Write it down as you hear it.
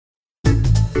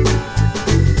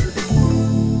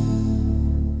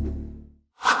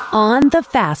On the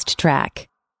Fast Track.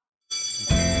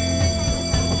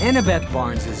 Annabeth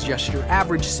Barnes is just your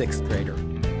average 6th grader,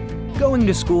 going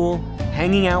to school,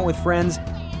 hanging out with friends,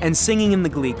 and singing in the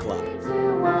Glee Club.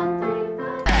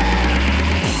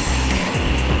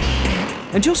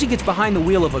 Until she gets behind the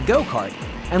wheel of a go-kart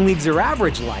and leaves her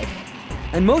average life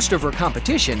and most of her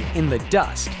competition in the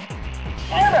dust.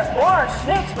 Annabeth Barnes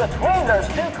sneaks between those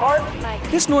two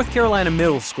carts. This North Carolina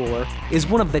middle schooler is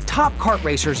one of the top kart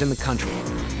racers in the country,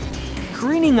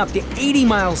 careening up to 80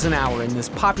 miles an hour in this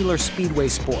popular speedway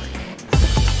sport.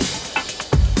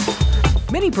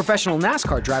 Many professional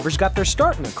NASCAR drivers got their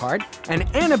start in a kart, and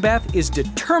Annabeth is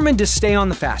determined to stay on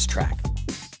the fast track.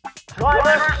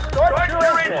 Drivers, start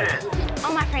your engines.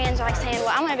 All my friends are like saying, well,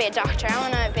 I want to be a doctor, I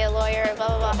want to be a lawyer, blah,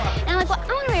 blah, blah. And I'm like, well,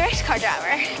 I want to be a race car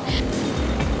driver.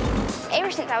 Ever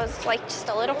since I was like just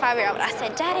a little 5-year-old, I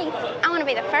said, Daddy, I want to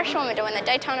be the first woman to win the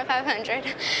Daytona 500.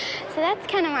 So that's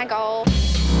kind of my goal.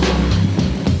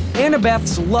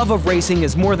 Annabeth's love of racing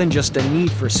is more than just a need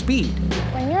for speed.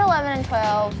 When you're 11 and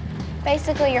 12,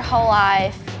 basically your whole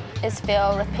life is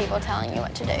filled with people telling you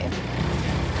what to do.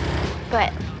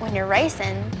 But when you're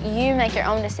racing, you make your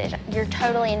own decision. You're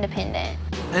totally independent.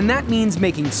 And that means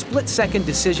making split-second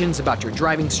decisions about your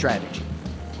driving strategy.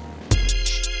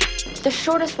 The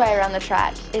shortest way around the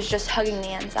track is just hugging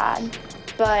the inside.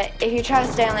 But if you try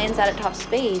to stay on the inside at top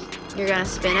speed, you're gonna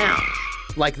spin out.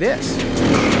 Like this.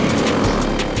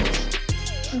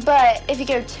 But if you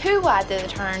go too wide through the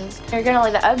turns, you're gonna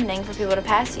leave an opening for people to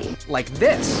pass you. Like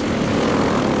this.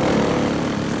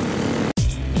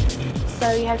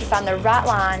 So you have to find the right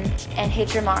line and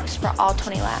hit your marks for all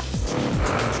 20 laps.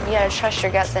 You gotta trust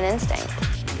your guts and instinct.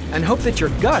 And hope that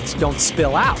your guts don't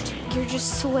spill out. You're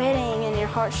just sweating and your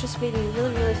heart's just beating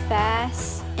really, really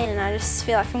fast. And I just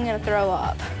feel like I'm gonna throw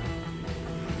up.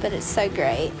 But it's so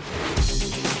great.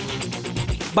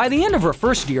 By the end of her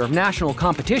first year of national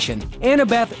competition,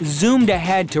 Annabeth zoomed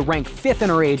ahead to rank 5th in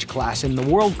her age class in the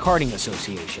World Karting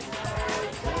Association.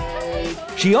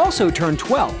 She also turned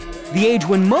 12, the age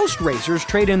when most racers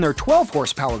trade in their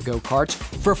 12-horsepower go-karts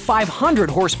for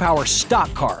 500-horsepower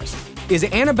stock cars. Is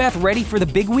Annabeth ready for the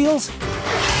big wheels?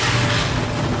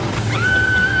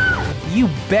 You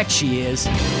bet she is.